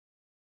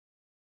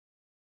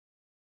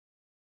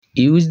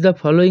Use the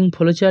following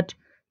flowchart,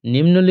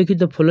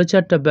 নিম্নলিখিত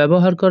ফ্লোচার্টটা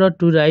ব্যবহার করো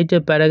টু রাইট এ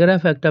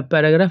প্যারাগ্রাফ, একটা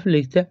প্যারাগ্রাফ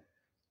লিখতে,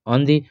 on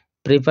the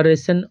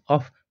preparation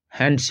of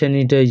hand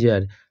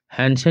sanitiser,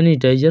 hand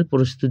sanitiser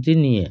প্রস্তুতি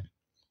নিয়ে।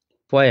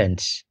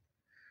 Points: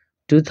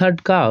 2/3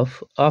 cup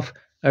of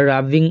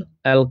rubbing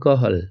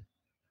alcohol,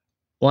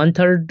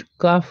 1/3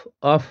 cup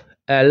of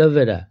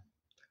aloe vera,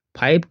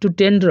 5 to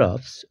 10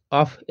 drops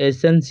of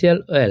essential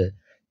oil,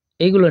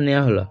 এইগুলো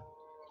নেওয়া হলো।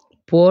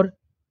 পোর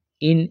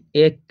ইন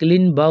এ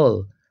ক্লিন বাউল,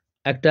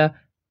 একটা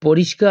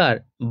পরিষ্কার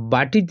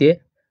বাটিতে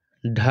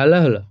ঢালা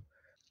হলো।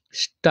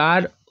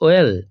 স্টার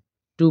ওয়েল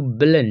টু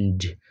ব্লেন্ড,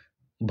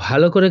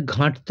 ভালো করে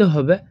ঘাঁটতে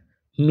হবে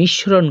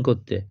মিশ্রণ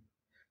করতে।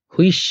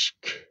 হুইস্ক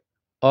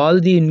অল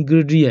দি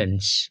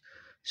ইনগ্রিডিয়েন্টস,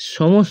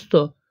 সমস্ত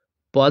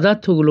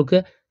পদার্থগুলোকে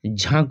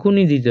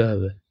ঝাঁকুনি দিতে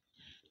হবে।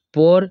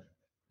 পোর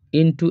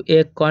ইনটু এ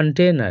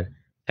কন্টেনার,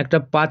 একটা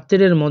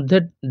পাত্রের মধ্যে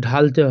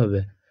ঢালতে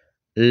হবে।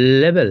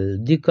 লেবেল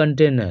দি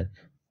কন্টেনার,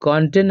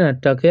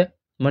 কন্টেনারটাকে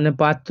মানে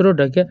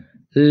পাত্রটাকে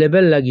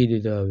লেবেল লাগিয়ে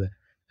দিতে হবে।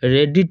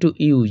 রেডি টু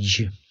ইউজ,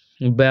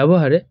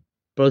 ব্যবহারে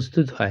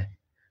প্রস্তুত হয়।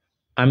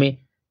 আমি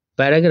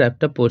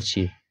প্যারাগ্রাফটা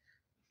পড়ছি।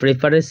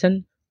 Preparation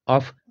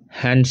of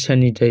hand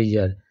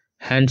sanitiser,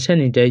 hand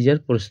sanitiser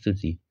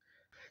প্রস্তুতি।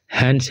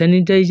 Hand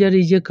sanitiser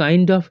is a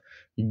kind of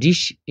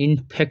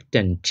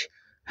disinfectant,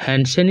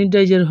 hand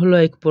sanitiser হলো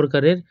এক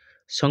প্রকারের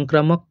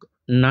সংক্রামক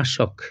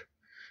নাশক।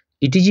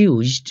 ইট ইজ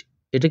ইউজড,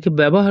 এটাকে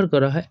ব্যবহার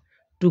করা হয়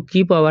to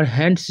keep our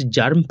hands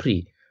germ free,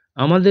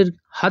 আমাদের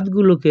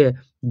হাতগুলোকে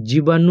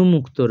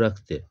জীবাণুমুক্ত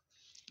রাখতে।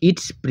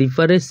 ইটস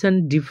প্রিপারেশন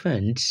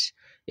ডিপেন্ডস,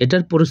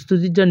 এটার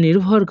প্রস্তুতিটা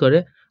নির্ভর করে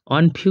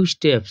অন ফিউ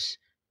স্টেপস,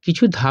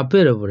 কিছু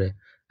ধাপের ওপরে।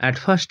 At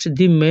first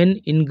the main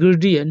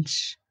ingredients,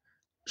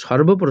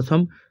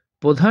 সর্বপ্রথম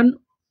প্রধান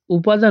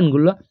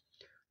উপাদানগুলো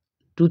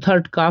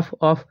 2/3 cup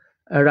of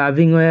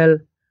rubbing oil,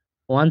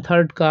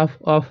 1/3 cup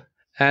of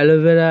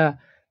aloe vera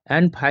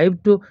and 5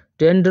 to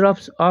 10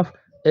 drops of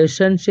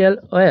essential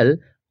oil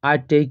are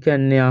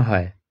taken নেওয়া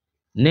হয়।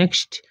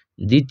 Next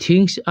the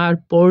things are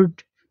poured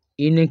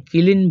in a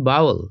clean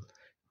বাউল,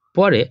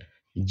 পরে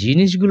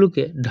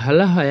জিনিসগুলোকে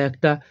ঢালা হয়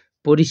একটা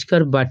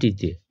পরিষ্কার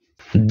বাটিতে।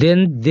 দেন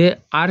দে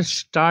আর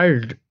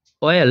stirred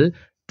oil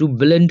two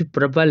blend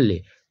properly,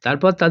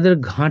 তারপর তাদের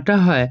ঘাঁটা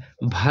হয়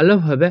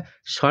ভালোভাবে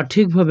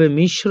সঠিকভাবে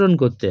মিশ্রণ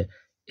করতে।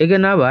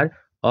 এখানে আবার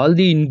অল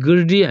দি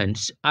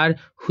ইনগ্রিডিয়েন্টস আর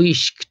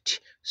হুইস্কড,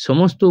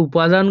 সমস্ত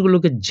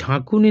উপাদানগুলোকে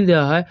ঝাঁকুনি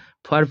দেওয়া হয়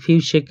ফর ফিউ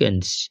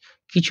সেকেন্ডস,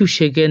 কিছু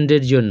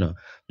সেকেন্ডের জন্য।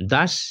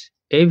 দাস,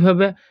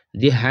 এইভাবে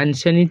দি hand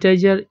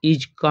sanitiser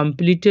is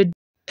completed,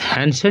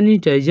 hand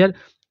sanitiser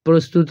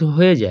প্রস্তুত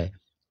হয়ে যায়।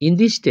 ইন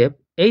দিস স্টেপ,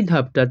 এই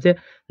ধাপটাতে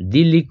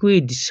দি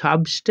লিকুইড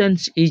সাবস্টেন্স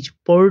ইজ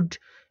পোর্ড,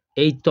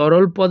 এই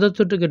তরল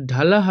পদার্থটাকে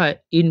ঢালা হয়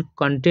ইন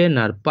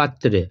কন্টেনার,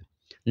 পাত্রে।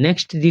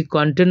 Next the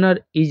container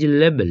is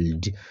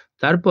labelled,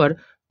 তারপর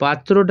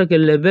পাত্রটাকে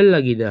লেবেল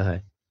লাগিয়ে দেওয়া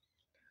হয়।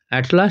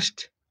 অ্যাট লাস্ট,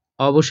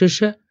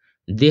 অবশেষে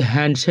দি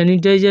hand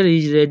sanitiser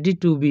is ready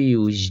to be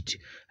used,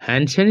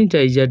 hand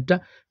স্যানিটাইজারটা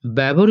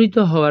ব্যবহৃত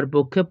হওয়ার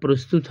পক্ষে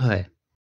প্রস্তুত হয়।